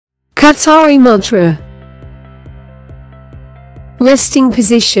KARTARI Mudra. Resting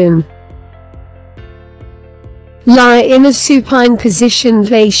position. Lie in a supine position.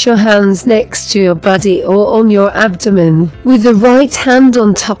 Place your hands next to your body or on your abdomen, with the right hand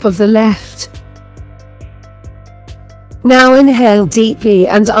on top of the left. Now inhale deeply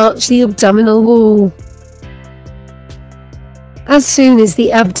and arch the abdominal wall. As soon as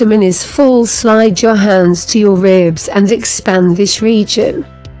the abdomen is full, slide your hands to your ribs and expand this region.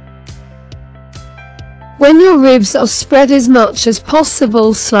 When your ribs are spread as much as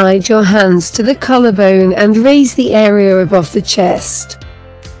possible, slide your hands to the collarbone and raise the area above the chest.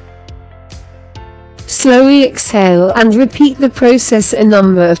 Slowly exhale and repeat the process a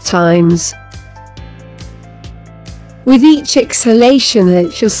number of times. With each exhalation,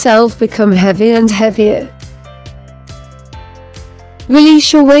 let yourself become heavier and heavier.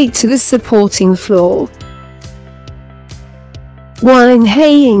 Release your weight to the supporting floor. While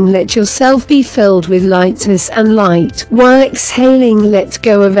inhaling, let yourself be filled with lightness and light. While exhaling, let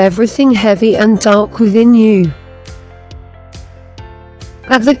go of everything heavy and dark within you.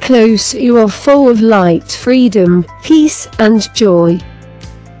 At the close, you are full of light, freedom, peace, and joy.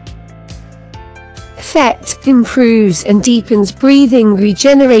 Effect improves and deepens breathing,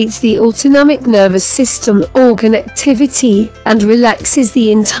 regenerates the autonomic nervous system, organ activity, and relaxes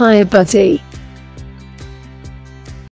the entire body.